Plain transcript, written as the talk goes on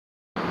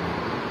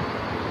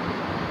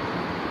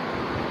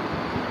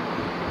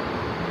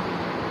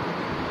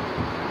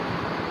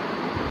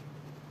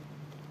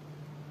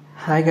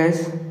Hi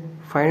guys,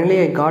 finally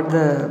I got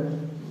the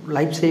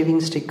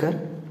life-saving sticker.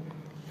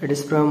 It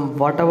is from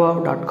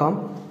BHAVYA'S.com.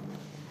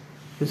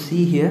 You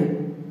see here.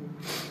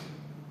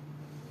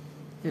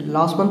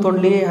 Last month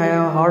only I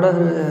have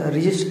ordered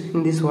registered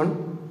in this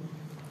one,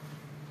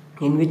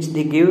 in which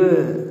they give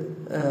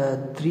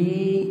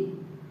three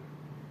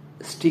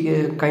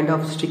kind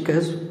of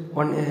stickers.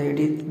 One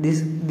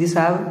this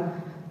have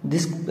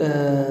this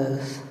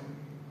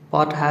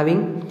part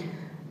having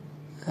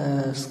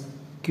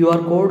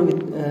QR code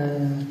with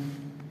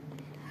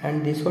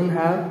and this one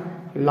have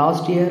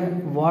last year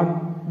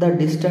what the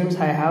distance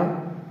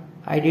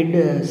I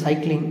did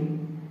cycling,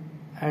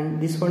 and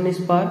this one is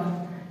for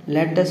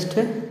latest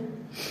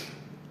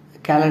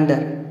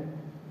calendar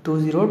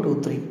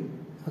 2023.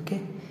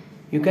 Okay,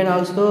 you can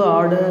also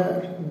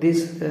order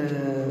this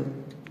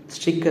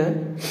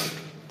sticker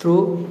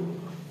through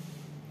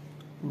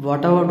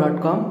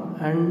BHAVYA'S.com,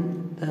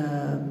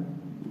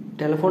 and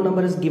telephone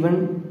number is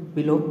given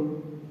below.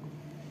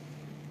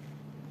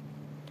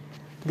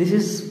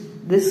 This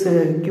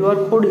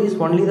QR code is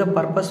only the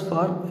purpose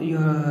for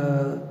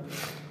your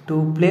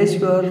to place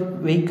your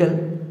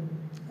vehicle.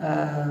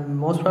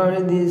 Most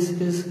probably this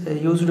is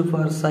used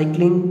for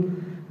cycling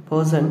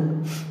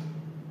person.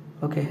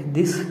 Okay,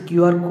 this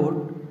QR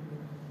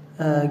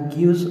code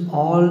gives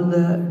all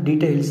the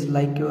details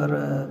like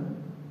your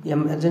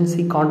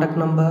emergency contact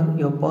number,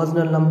 your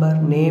personal number,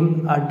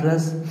 name,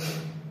 address,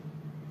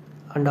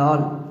 and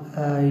all.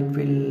 It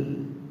will,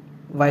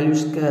 while you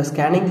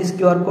scanning this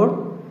QR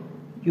code,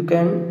 you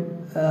can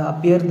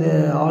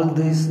appear all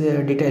these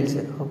details.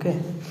 Okay,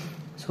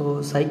 so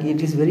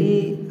it is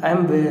very, I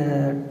am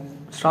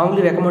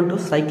strongly recommend to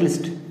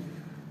cyclists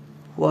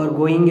who are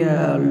going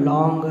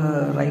long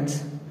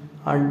rides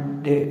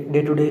on day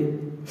to day.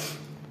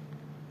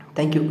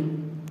 Thank you.